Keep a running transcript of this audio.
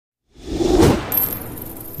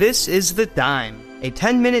This is The Dime, a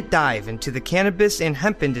 10-minute dive into the cannabis and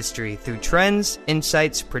hemp industry through trends,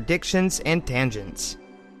 insights, predictions, and tangents.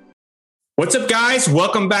 What's up, guys?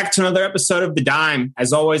 Welcome back to another episode of The Dime.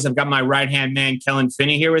 As always, I've got my right-hand man, Kellen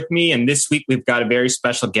Finney, here with me. And this week, we've got a very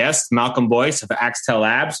special guest, Malcolm Boyce of Axtell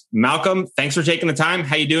Labs. Malcolm, thanks for taking the time.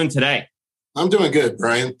 How you doing today? I'm doing good,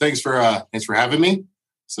 Brian. Thanks for having me.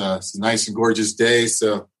 It's a nice and gorgeous day.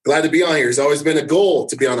 So glad to be on here. It's always been a goal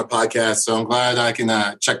to be on a podcast. So I'm glad I can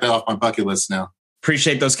check that off my bucket list now.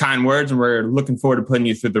 Appreciate those kind words, and we're looking forward to putting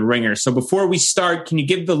you through the ringer. So before we start, can you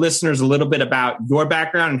give the listeners a little bit about your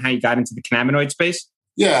background and how you got into the cannabinoid space?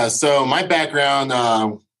 Yeah, so my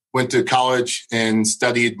background, went to college and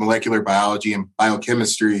studied molecular biology and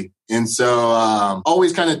biochemistry. And so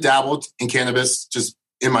always kind of dabbled in cannabis just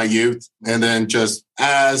in my youth. And then just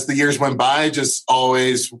as the years went by, just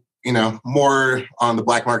always, more on the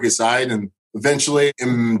black market side. And eventually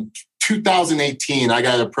in 2018, I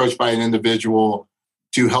got approached by an individual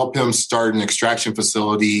to help him start an extraction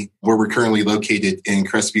facility where we're currently located in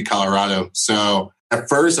Crestview, Colorado. So at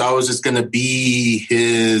first I was just going to be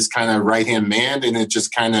his kind of right-hand man, and it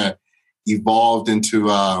just kind of evolved into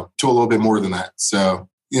to a little bit more than that. So,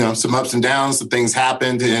 some ups and downs, some things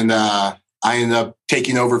happened, and I ended up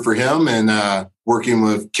taking over for him and working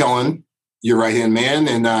with Kellen, your right-hand man,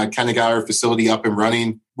 and kind of got our facility up and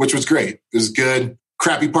running, which was great. It was good.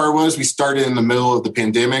 Crappy part was we started in the middle of the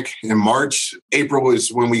pandemic in March. April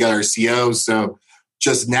was when we got our CO. So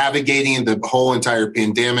just navigating the whole entire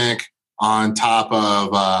pandemic on top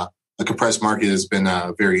of a compressed market has been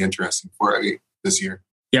very interesting for this year.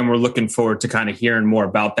 Yeah, and we're looking forward to kind of hearing more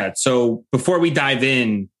about that. So before we dive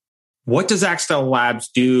in, what does Axtell Labs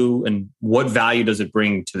do and what value does it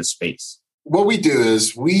bring to the space? What we do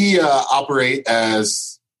is we operate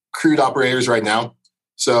as crude operators right now.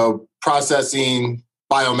 So processing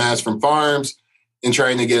biomass from farms and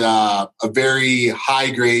trying to get a very high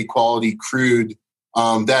grade quality crude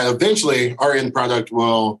that eventually our end product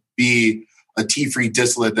will be a tea-free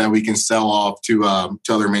distillate that we can sell off to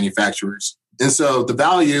other manufacturers. And so the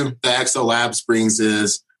value that Axtell Labs brings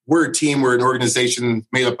is we're a team, we're an organization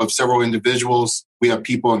made up of several individuals. We have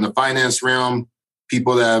people in the finance realm,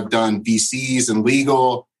 people that have done VCs and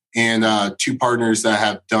legal, and two partners that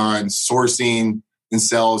have done sourcing and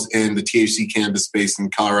sales in the THC cannabis space in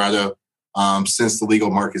Colorado since the legal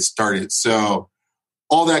market started. So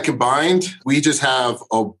all that combined, we just have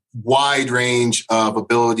a wide range of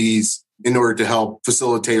abilities in order to help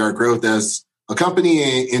facilitate our growth as a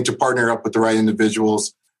company and to partner up with the right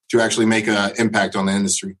individuals to actually make an impact on the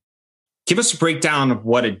industry. Give us a breakdown of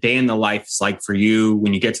what a day in the life is like for you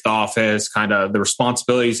when you get to the office, kind of the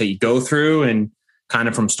responsibilities that you go through, and kind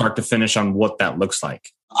of from start to finish on what that looks like.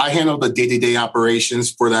 I handle the day-to-day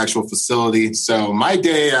operations for the actual facility. So my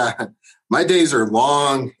days are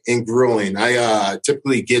long and grueling. I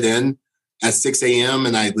typically get in at 6 a.m.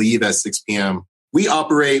 and I leave at 6 p.m. We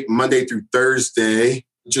operate Monday through Thursday.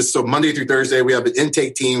 Monday through Thursday, we have an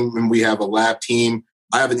intake team and we have a lab team.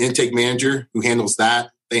 I have an intake manager who handles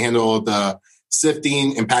that. They handle the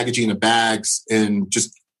sifting and packaging of bags and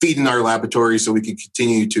just feeding our laboratory so we can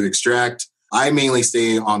continue to extract. I mainly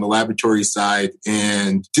stay on the laboratory side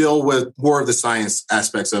and deal with more of the science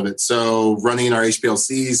aspects of it. So running our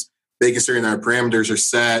HPLCs, making certain our parameters are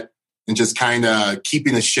set, and just kind of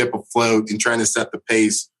keeping the ship afloat and trying to set the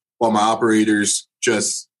pace while my operators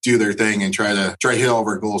just do their thing and try to hit all of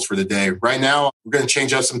our goals for the day. Right now, we're going to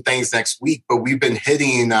change up some things next week, but we've been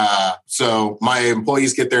hitting, so my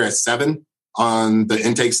employees get there at 7 on the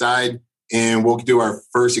intake side, and we'll do our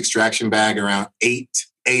first extraction bag around 8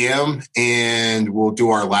 a.m. and we'll do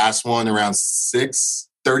our last one around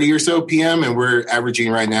 6:30 or so p.m. And we're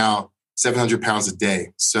averaging right now 700 pounds a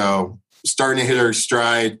day. So starting to hit our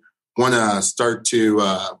stride, want to start to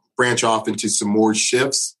branch off into some more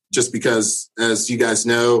shifts just because, as you guys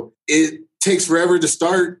know, it takes forever to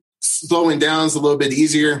start. Slowing down is a little bit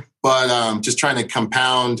easier, but just trying to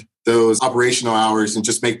compound those operational hours and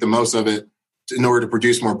just make the most of it in order to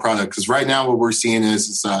produce more product. Because right now what we're seeing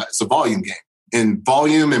is it's a volume game. And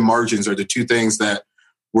volume and margins are the two things that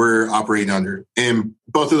we're operating under. And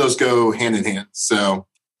both of those go hand in hand. So,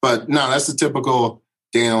 but no, that's the typical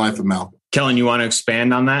day in the life of Malcolm. Kellen, you want to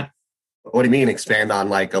expand on that? What do you mean expand on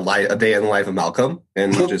like a day in the life of Malcolm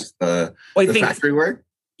and just the factory work?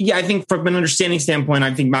 Yeah, I think from an understanding standpoint,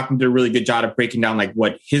 I think Malcolm did a really good job of breaking down like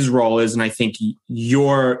what his role is. And I think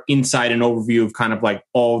your insight and overview of kind of like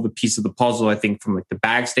all the pieces of the puzzle, I think from like the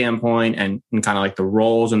bag standpoint and kind of like the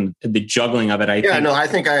roles and the juggling of it. I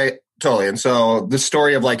think Totally. And so the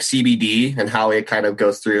story of like CBD and how it kind of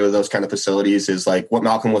goes through those kind of facilities is like what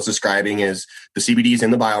Malcolm was describing is the CBD is in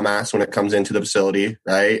the biomass when it comes into the facility,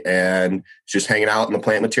 right? And it's just hanging out in the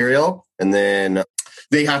plant material. And then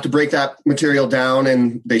they have to break that material down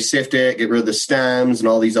and they sift it, get rid of the stems and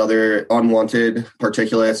all these other unwanted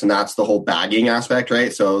particulates. And that's the whole bagging aspect,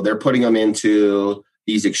 right? So they're putting them into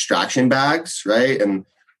these extraction bags, right? And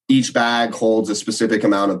each bag holds a specific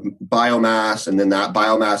amount of biomass, and then that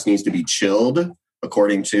biomass needs to be chilled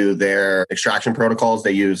according to their extraction protocols.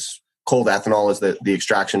 They use cold ethanol as the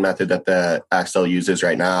extraction method that the Axtell uses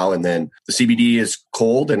right now. And then the CBD is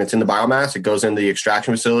cold and it's in the biomass. It goes into the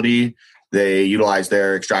extraction facility. They utilize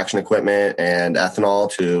their extraction equipment and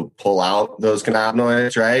ethanol to pull out those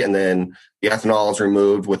cannabinoids, right? And then the ethanol is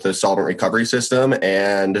removed with a solvent recovery system,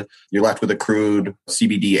 and you're left with a crude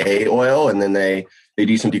CBDA oil. And then they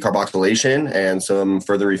do some decarboxylation and some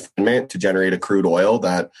further refinement to generate a crude oil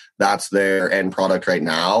that's their end product right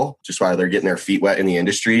now, just while they're getting their feet wet in the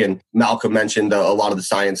industry. And Malcolm mentioned a lot of the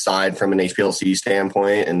science side from an HPLC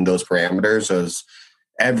standpoint and those parameters is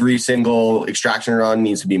every single extraction run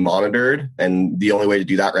needs to be monitored. And the only way to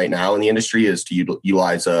do that right now in the industry is to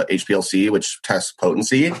utilize HPLC, which tests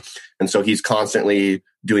potency. And so he's constantly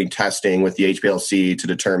doing testing with the HPLC to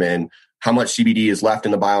determine how much CBD is left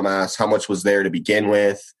in the biomass, how much was there to begin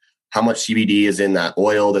with, how much CBD is in that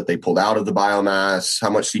oil that they pulled out of the biomass,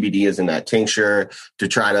 how much CBD is in that tincture, to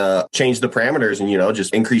try to change the parameters and,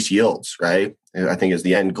 just increase yields, right? And I think is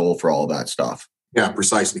the end goal for all of that stuff. Yeah,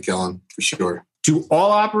 precisely, Kellen, for sure. Do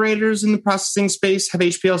all operators in the processing space have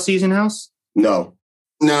HPLCs in-house? No.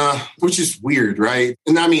 Nah, which is weird, right?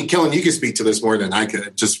 And I mean, Kellen, you could speak to this more than I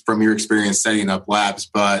could, just from your experience setting up labs.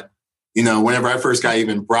 But, whenever I first got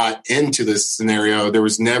even brought into this scenario, there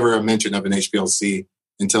was never a mention of an HPLC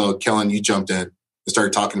until, Kellen, you jumped in and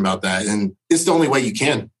started talking about that. And it's the only way you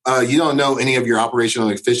can. You don't know any of your operational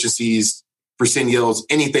efficiencies, percent yields,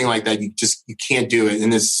 anything like that. You can't do it.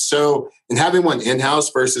 And having one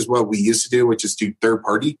in-house versus what we used to do, which is do third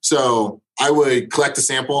party. So I would collect a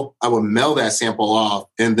sample, I would mail that sample off.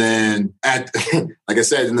 And then like I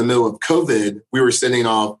said, in the middle of COVID, we were sending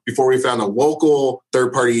off, before we found a local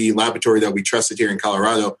third party laboratory that we trusted here in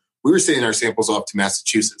Colorado, we were sending our samples off to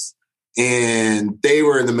Massachusetts. And they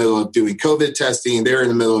were in the middle of doing COVID testing. They were in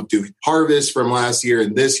the middle of doing harvest from last year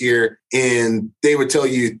and this year. And they would tell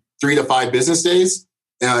you 3 to 5 business days.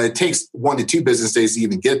 It takes 1 to 2 business days to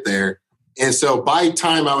even get there. And so by the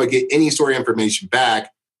time I would get any sort of information back,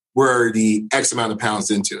 we're the X amount of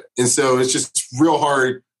pounds into it. And so it's just real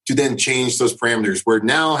hard to then change those parameters. Where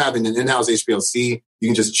now having an in-house HPLC, you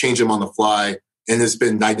can just change them on the fly. And it's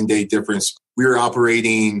been night and day difference. We were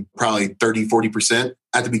operating probably 30, 40%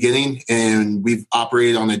 at the beginning. And we've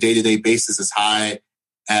operated on a day-to-day basis as high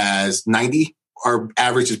as 90. Our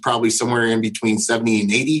average is probably somewhere in between 70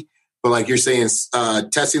 and 80. But like you're saying,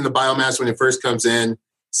 testing the biomass when it first comes in,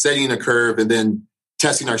 setting a curve, and then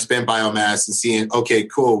testing our spent biomass and seeing, okay,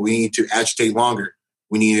 cool, we need to agitate longer.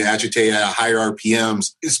 We need to agitate at higher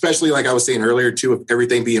RPMs, especially like I was saying earlier too, of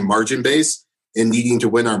everything being margin-based and needing to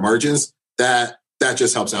win our margins, that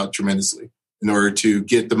just helps out tremendously in order to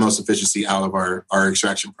get the most efficiency out of our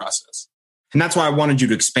extraction process. And that's why I wanted you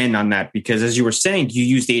to expand on that, because as you were saying, you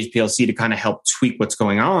use the HPLC to kind of help tweak what's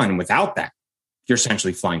going on. And without that, you're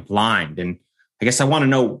essentially flying blind. And I guess I want to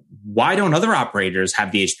know, why don't other operators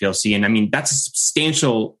have the HPLC? And I mean, that's a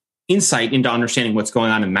substantial insight into understanding what's going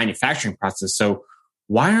on in the manufacturing process. So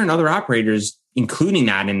why aren't other operators including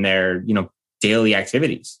that in their, daily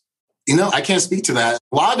activities? I can't speak to that.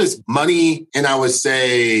 A lot is money and I would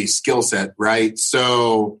say skill set, right?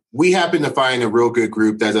 So we happen to find a real good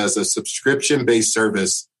group that does a subscription-based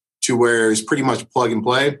service to where it's pretty much plug and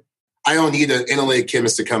play. I don't need an analytic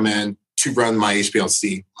chemist to come in to run my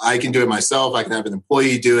HPLC. I can do it myself. I can have an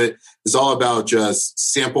employee do it. It's all about just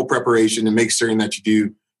sample preparation and make certain that you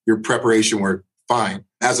do your preparation work fine.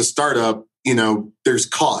 As a startup, there's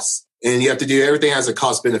costs and you have to do everything as a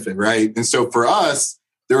cost benefit, right? And so for us,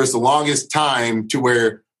 there was the longest time to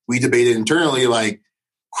where we debated internally, like,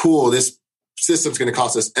 cool, this system's going to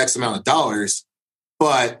cost us X amount of dollars.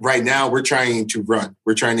 But right now we're trying to run.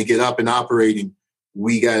 We're trying to get up and operating.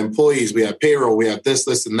 We got employees, we have payroll, we have this,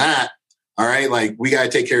 and that. All right. Like we got to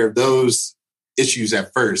take care of those issues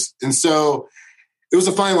at first. And so it was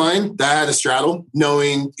a fine line that I had to straddle,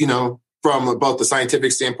 knowing, from both the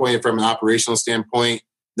scientific standpoint and from an operational standpoint,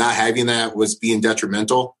 not having that was being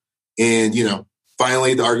detrimental. And,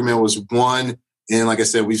 finally the argument was won. And like I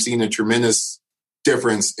said, we've seen a tremendous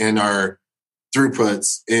difference in our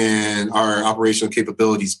throughputs and our operational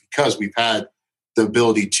capabilities because we've had the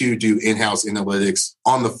ability to do in-house analytics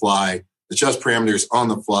on the fly adjust parameters on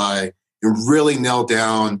the fly, and really nail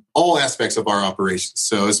down all aspects of our operations.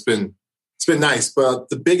 So it's been nice. But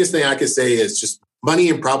the biggest thing I could say is just money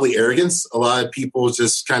and probably arrogance. A lot of people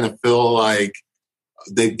just kind of feel like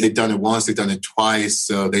they've done it once, they've done it twice,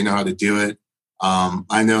 so they know how to do it.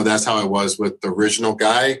 I know that's how I was with the original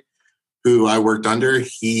guy who I worked under.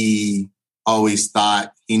 He always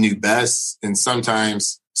thought he knew best, and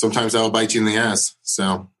sometimes that'll bite you in the ass.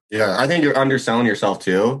 So yeah, I think you're underselling yourself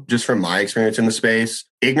too. Just from my experience in the space,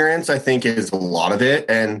 ignorance, I think, is a lot of it.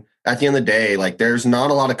 And at the end of the day, like, there's not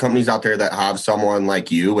a lot of companies out there that have someone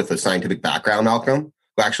like you with a scientific background, Malcolm,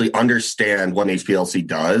 who actually understand what an HPLC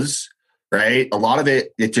does. Right. A lot of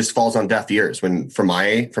it just falls on deaf ears. When from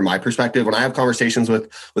my perspective, when I have conversations with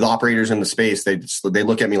operators in the space, they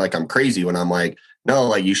look at me like I'm crazy when I'm like, no,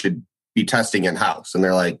 like, you should be testing in house. And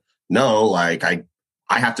they're like, no, like,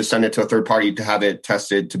 I have to send it to a third party to have it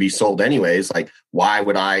tested to be sold anyways. Like, why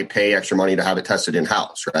would I pay extra money to have it tested in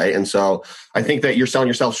house? Right. And so I think that you're selling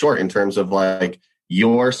yourself short in terms of like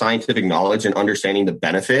your scientific knowledge and understanding the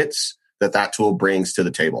benefits that tool brings to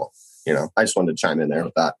the table. You know, I just wanted to chime in there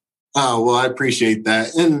with that. Oh, well, I appreciate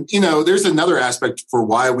that. And, there's another aspect for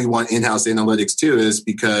why we want in-house analytics too, is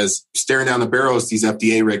because staring down the barrel is these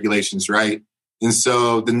FDA regulations, right? And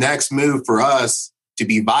so the next move for us to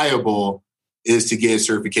be viable is to get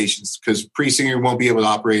certifications, because pretty soon you won't be able to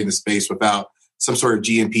operate in the space without some sort of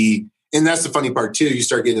GMP. And that's the funny part too. You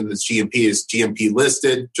start getting into this GMP is GMP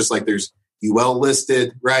listed, just like there's UL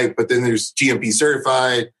listed, right? But then there's GMP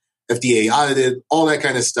certified, FDA audited, all that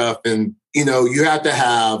kind of stuff. And, you have to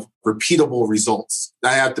have repeatable results.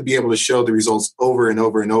 I have to be able to show the results over and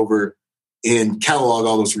over and over and catalog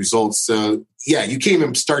all those results. So yeah, you can't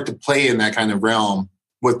even start to play in that kind of realm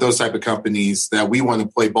with those type of companies that we want to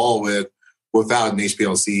play ball with without an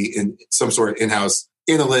HPLC and some sort of in-house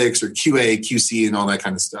analytics or QA, QC, and all that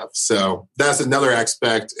kind of stuff. So that's another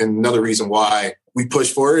aspect and another reason why we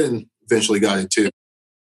pushed for it and eventually got it too.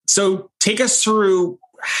 So take us through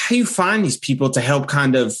how you find these people to help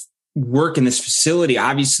kind of work in this facility.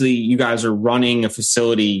 Obviously, you guys are running a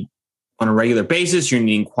facility on a regular basis. You're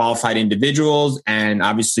needing qualified individuals, and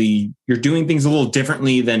obviously you're doing things a little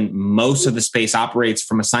differently than most of the space operates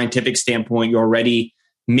from a scientific standpoint. You're already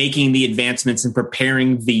making the advancements and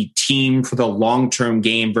preparing the team for the long-term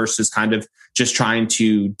game versus kind of just trying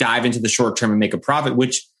to dive into the short term and make a profit,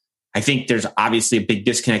 which I think there's obviously a big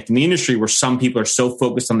disconnect in the industry where some people are so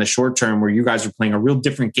focused on the short term, where you guys are playing a real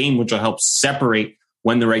different game, which will help separate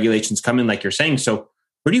when the regulations come in, like you're saying. So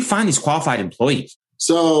where do you find these qualified employees?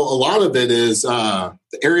 So a lot of it is the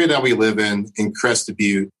area that we live in Crested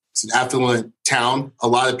Butte. It's an affluent town. A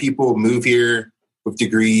lot of people move here with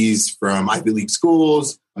degrees from Ivy League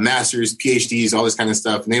schools, masters, PhDs, all this kind of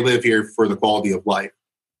stuff. And they live here for the quality of life.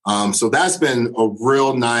 So that's been a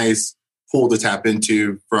real nice pool to tap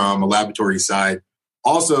into from a laboratory side.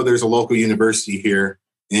 Also, there's a local university here.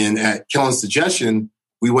 And at Kellen's suggestion,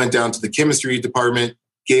 we went down to the chemistry department,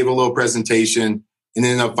 gave a little presentation, and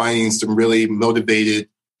ended up finding some really motivated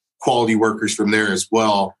quality workers from there as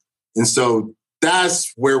well. And so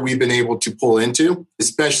that's where we've been able to pull into,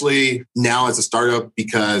 especially now as a startup,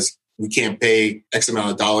 because we can't pay X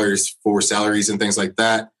amount of dollars for salaries and things like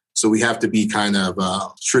that. So we have to be kind of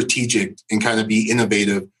strategic and kind of be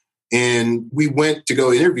innovative. And we went to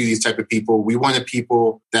go interview these type of people. We wanted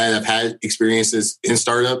people that have had experiences in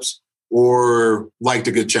startups or liked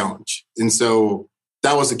a good challenge. And so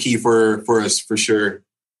that was the key for us for sure.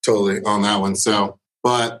 Totally on that one. So,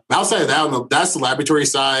 but outside of that, that's the laboratory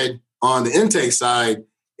side. On the intake side,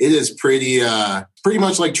 it is pretty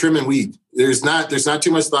much like trimming weed. There's not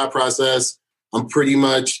too much thought process. I'm pretty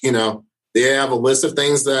much, they have a list of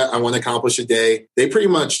things that I want to accomplish a day. They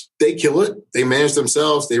kill it. They manage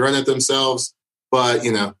themselves. They run it themselves. But,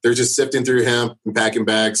 they're just sifting through hemp and packing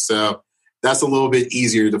bags. So that's a little bit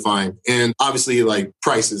easier to find. And obviously, like,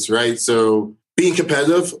 prices, right? So being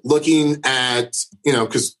competitive, looking at,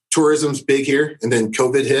 because tourism's big here, and then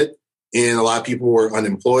COVID hit and a lot of people were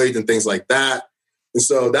unemployed and things like that. And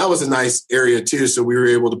so that was a nice area too. So we were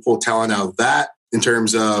able to pull talent out of that in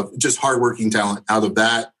terms of just hardworking talent out of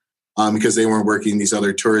that because they weren't working these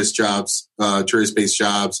other tourist jobs, tourist-based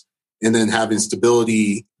jobs, and then having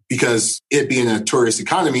stability because it being a tourist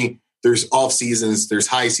economy, there's off seasons, there's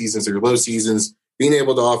high seasons, there's low seasons. Being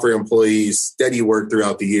able to offer employees steady work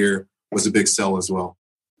throughout the year was a big sell as well.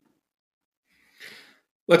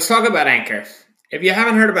 Let's talk about Anchor. If you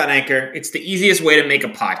haven't heard about Anchor, it's the easiest way to make a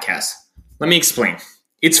podcast. Let me explain.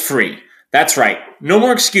 It's free. That's right. No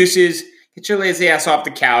more excuses. Get your lazy ass off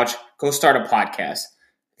the couch. Go start a podcast.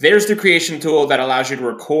 There's the creation tool that allows you to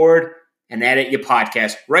record and edit your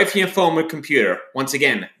podcast right from your phone or computer. Once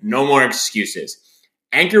again, no more excuses.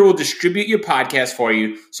 Anchor will distribute your podcast for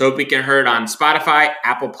you so it can be heard on Spotify,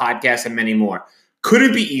 Apple Podcasts, and many more.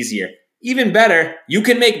 Couldn't be easier. Even better, you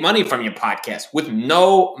can make money from your podcast with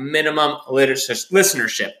no minimum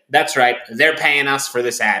listenership. That's right. They're paying us for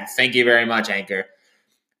this ad. Thank you very much, Anchor.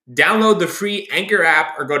 Download the free Anchor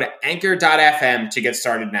app or go to anchor.fm to get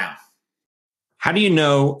started now. How do you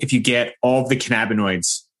know if you get all of the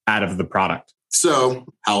cannabinoids out of the product? So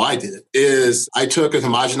how I did it is I took a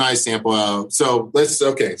homogenized sample out. So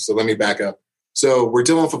let me back up. So we're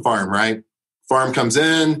dealing with a farm, right? Farm comes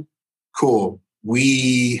in, cool.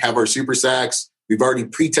 We have our super sacks. We've already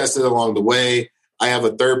pre-tested along the way. I have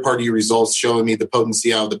a third-party results showing me the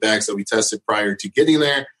potency out of the bags that we tested prior to getting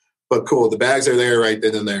there. But cool, the bags are there right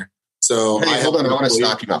then and there. So hold on, I want to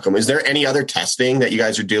stop you, Malcolm. Is there any other testing that you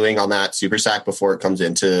guys are doing on that super sack before it comes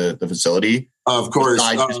into the facility? Of course.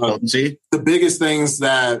 Potency? The biggest things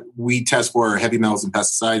that we test for are heavy metals and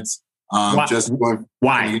pesticides.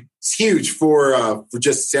 Why? It's huge for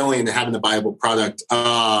just selling and having a viable product.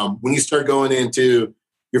 When you start going into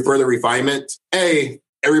your further refinement,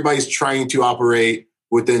 everybody's trying to operate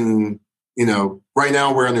within, right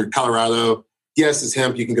now we're under Colorado. Yes, it's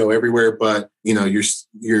hemp. You can go everywhere, but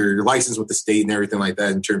you're licensed with the state and everything like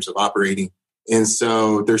that in terms of operating. And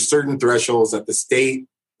so there's certain thresholds that the state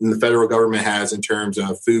and the federal government has in terms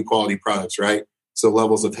of food quality products, right? So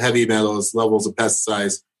levels of heavy metals, levels of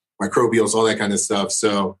pesticides, microbials, all that kind of stuff.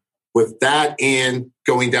 So with that and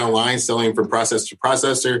going down line, selling from processor to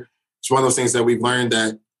processor, it's one of those things that we've learned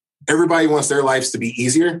that everybody wants their lives to be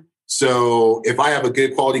easier. So if I have a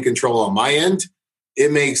good quality control on my end,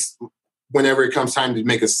 it makes whenever it comes time to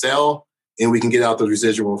make a sale and we can get out the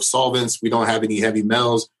residual solvents, we don't have any heavy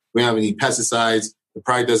metals, we don't have any pesticides, the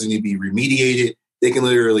product doesn't need to be remediated. They can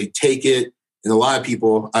literally take it. And a lot of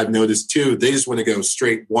people I've noticed too, they just want to go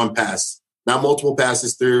straight one pass, not multiple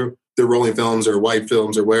passes through the rolling films or white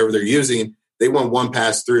films or whatever they're using. They want one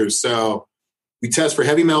pass through. So we test for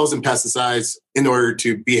heavy metals and pesticides in order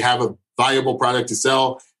to have a viable product to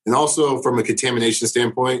sell. And also from a contamination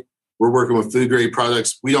standpoint, we're working with food grade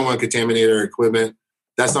products. We don't want to contaminate our equipment.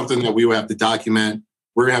 That's something that we will have to document.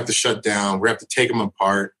 We're going to have to shut down. We're going to have to take them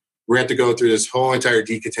apart. We're going to have to go through this whole entire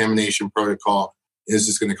decontamination protocol. It's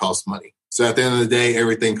just going to cost money. So at the end of the day,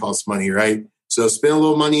 everything costs money, right? So spend a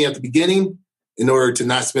little money at the beginning in order to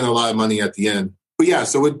not spend a lot of money at the end. But yeah,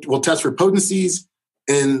 so we'll test for potencies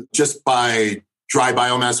and just by dry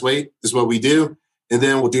biomass weight is what we do. And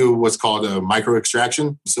then we'll do what's called a micro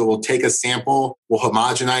extraction. So we'll take a sample, we'll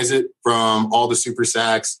homogenize it from all the super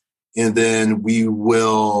sacks, and then we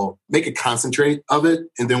will make a concentrate of it.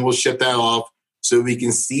 And then we'll ship that off so we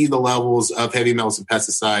can see the levels of heavy metals and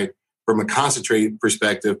pesticide from a concentrate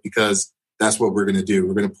perspective, because that's what we're going to do.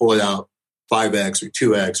 We're going to pull it out 5X or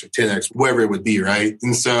 2X or 10X, whatever it would be, right?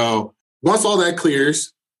 And so once all that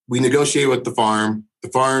clears, we negotiate with the farm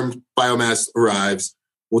biomass arrives,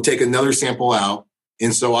 we'll take another sample out.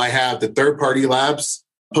 And so I have the third-party labs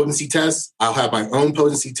potency tests. I'll have my own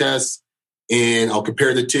potency tests, and I'll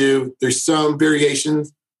compare the two. There's some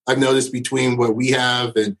variations I've noticed between what we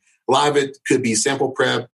have, and a lot of it could be sample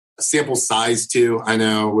prep, sample size too. I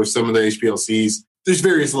know with some of the HPLCs, there's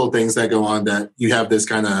various little things that go on that you have this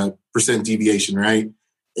kind of percent deviation, right?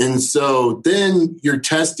 And so then you're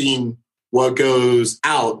testing what goes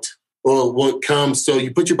out or what comes. So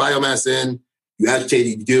you put your biomass in, you agitate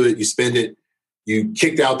it, you do it, you spend it. You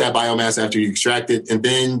kicked out that biomass after you extract it, and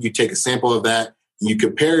then you take a sample of that and you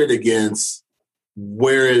compare it against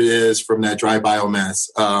where it is from that dry biomass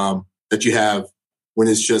that you have when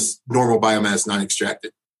it's just normal biomass not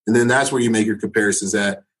extracted. And then that's where you make your comparisons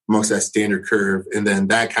at amongst that standard curve. And then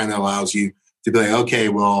that kind of allows you to be like, okay,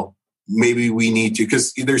 well, maybe we need to,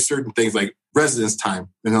 because there's certain things like residence time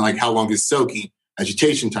and then like how long is soaking,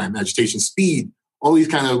 agitation time, agitation speed, all these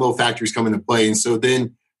kind of little factors come into play. And so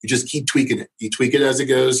then you just keep tweaking it. You tweak it as it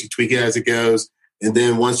goes. You tweak it as it goes. And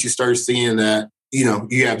then once you start seeing that,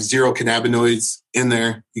 you have zero cannabinoids in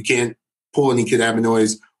there, you can't pull any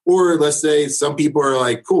cannabinoids. Or let's say some people are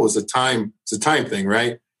like, cool, it's a time thing,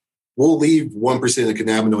 right? We'll leave 1% of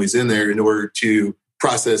cannabinoids in there in order to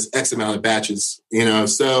process X amount of batches,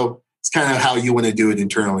 So it's kind of how you want to do it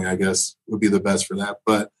internally, I guess, would be the best for that.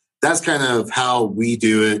 But that's kind of how we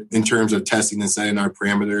do it in terms of testing and setting our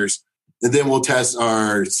parameters. And then we'll test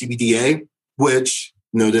our CBDA, which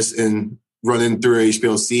notice in running through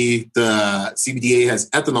HPLC, the CBDA has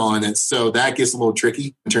ethanol in it. So that gets a little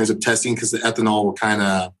tricky in terms of testing because the ethanol will kind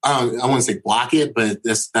of, I wouldn't say block it, but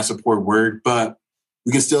that's a poor word. But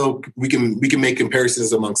we can make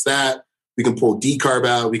comparisons amongst that. We can pull decarb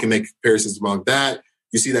out. We can make comparisons among that.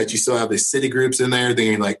 you see that you still have the city groups in there, then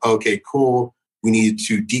you're like, okay, cool. We need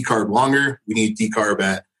to decarb longer. We need to decarb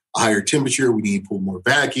at a higher temperature. We need to pull more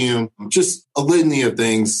vacuum. Just a litany of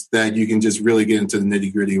things that you can just really get into the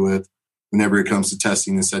nitty gritty with whenever it comes to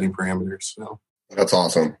testing and setting parameters. So that's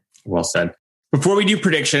awesome. Well said. Before we do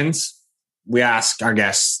predictions, we ask our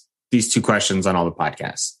guests these two questions on all the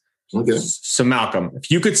podcasts. Okay. So Malcolm, if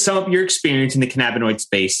you could sum up your experience in the cannabinoid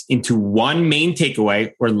space into one main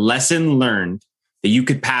takeaway or lesson learned that you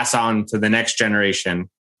could pass on to the next generation,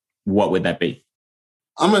 what would that be?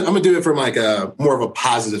 I'm gonna do it from like a more of a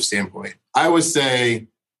positive standpoint. I would say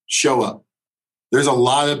show up. There's a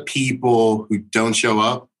lot of people who don't show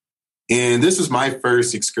up. And this was my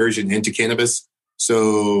first excursion into cannabis.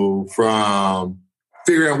 So from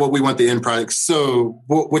figuring out what we want the end product. So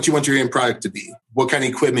what you want your end product to be, what kind of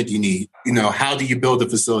equipment you need, how do you build the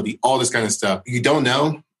facility, all this kind of stuff. You don't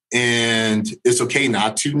know, and it's okay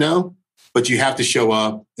not to know, but you have to show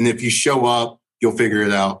up. And if you show up, you'll figure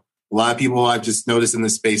it out. A lot of people I've just noticed in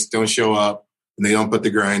this space don't show up and they don't put the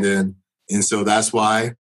grind in. And so that's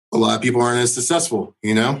why a lot of people aren't as successful,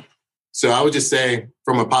 So I would just say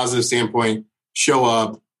from a positive standpoint, show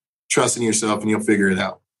up, trust in yourself, and you'll figure it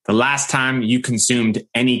out. The last time you consumed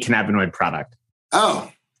any cannabinoid product? Oh,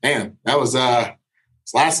 man, that was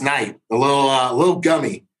last night, a little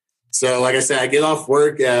gummy. So like I said, I get off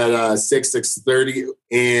work at 6:30,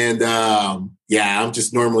 and I'm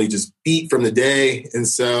just normally just beat from the day. And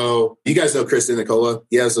so you guys know Chris Nicola.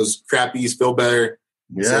 He has those crappies, feel better.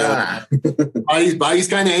 Yeah. So, body's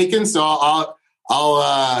kind of aching, so I'll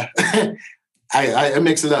I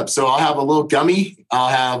mix it up. So I'll have a little gummy. I'll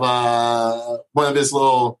have one of his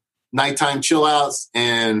little nighttime chill outs.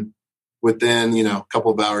 And within, a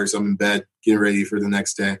couple of hours, I'm in bed getting ready for the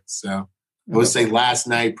next day. So I would say last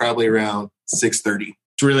night, probably around 6:30.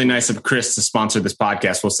 It's really nice of Chris to sponsor this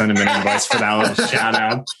podcast. We'll send him an invoice for that little shout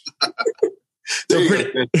out. So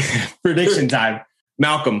prediction time.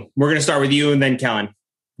 Malcolm, we're going to start with you and then Kellen.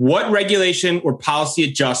 What regulation or policy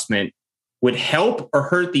adjustment would help or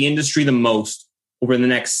hurt the industry the most over the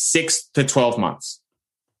next 6 to 12 months?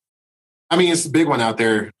 I mean, it's the big one out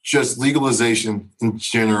there. Just legalization in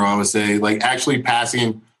general, I would say, like actually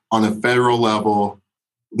passing on a federal level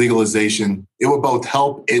legalization. It would both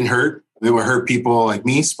help and hurt. It would hurt people like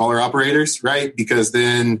me, smaller operators, right? Because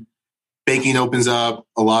then banking opens up.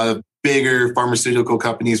 A lot of bigger pharmaceutical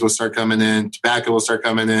companies will start coming in. Tobacco will start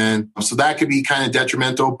coming in. So that could be kind of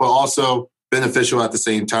detrimental, but also beneficial at the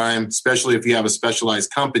same time, especially if you have a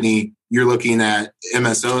specialized company. You're looking at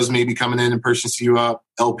MSOs maybe coming in and purchasing you up,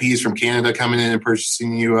 LPs from Canada coming in and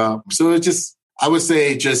purchasing you up. So I would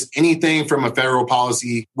say just anything from a federal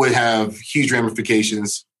policy would have huge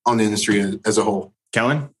ramifications on the industry as a whole.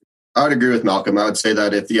 Kellen? I would agree with Malcolm. I would say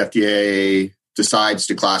that if the FDA decides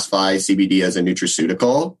to classify CBD as a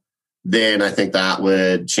nutraceutical, then I think that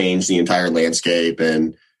would change the entire landscape,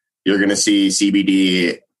 and you're going to see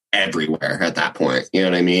CBD everywhere at that point. You know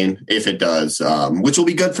what I mean? If it does, which will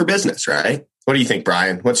be good for business, right? What do you think,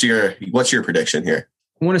 Brian? What's your prediction here?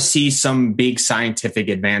 I want to see some big scientific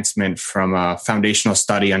advancement from a foundational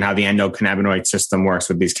study on how the endocannabinoid system works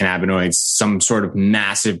with these cannabinoids, some sort of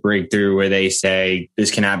massive breakthrough where they say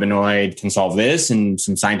this cannabinoid can solve this and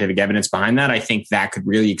some scientific evidence behind that. I think that could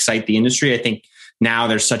really excite the industry. I think now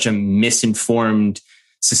there's such a misinformed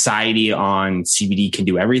society on CBD can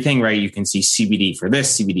do everything, right? You can see CBD for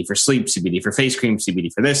this, CBD for sleep, CBD for face cream,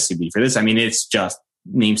 CBD for this, CBD for this. I mean, it's just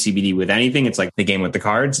name CBD with anything. It's like the game with the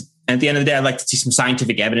cards. And at the end of the day, I'd like to see some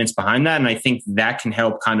scientific evidence behind that. And I think that can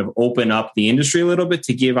help kind of open up the industry a little bit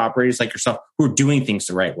to give operators like yourself who are doing things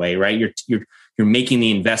the right way, right? You're making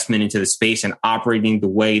the investment into the space and operating the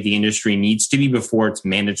way the industry needs to be before it's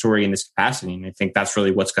mandatory in this capacity. And I think that's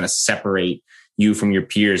really what's going to separate you from your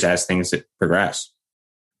peers as things progress.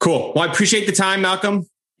 Cool. Well, I appreciate the time, Malcolm,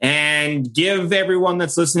 and give everyone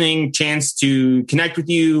that's listening a chance to connect with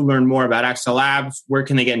you, learn more about Axtell Labs. Where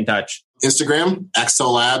can they get in touch? Instagram,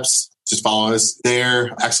 Axtell Labs. Just follow us there.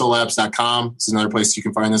 AxtellLabs.com is another place you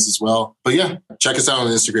can find us as well. But yeah, check us out on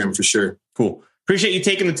Instagram for sure. Cool. Appreciate you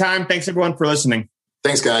taking the time. Thanks, everyone, for listening.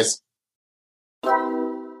 Thanks, guys.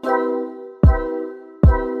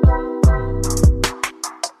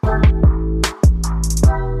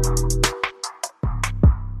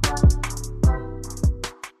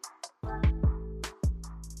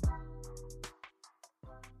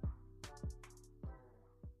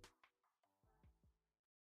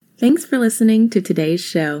 Thanks for listening to today's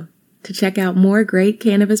show. To check out more great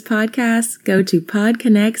cannabis podcasts, go to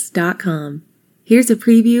podconnects.com. Here's a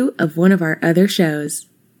preview of one of our other shows.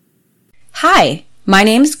 Hi, my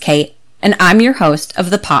name's Kate, and I'm your host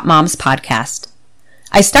of the Pop Moms podcast.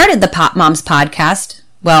 I started the Pop Moms podcast,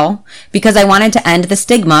 well, because I wanted to end the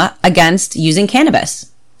stigma against using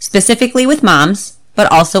cannabis, specifically with moms,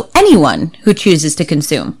 but also anyone who chooses to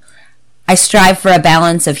consume. I strive for a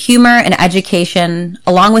balance of humor and education,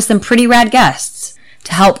 along with some pretty rad guests,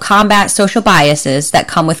 to help combat social biases that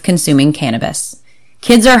come with consuming cannabis.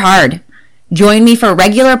 Kids are hard. Join me for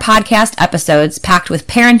regular podcast episodes packed with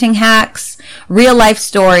parenting hacks, real-life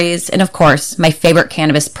stories, and of course, my favorite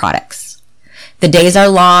cannabis products. The days are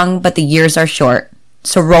long, but the years are short.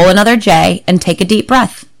 So roll another J and take a deep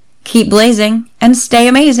breath. Keep blazing and stay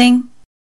amazing.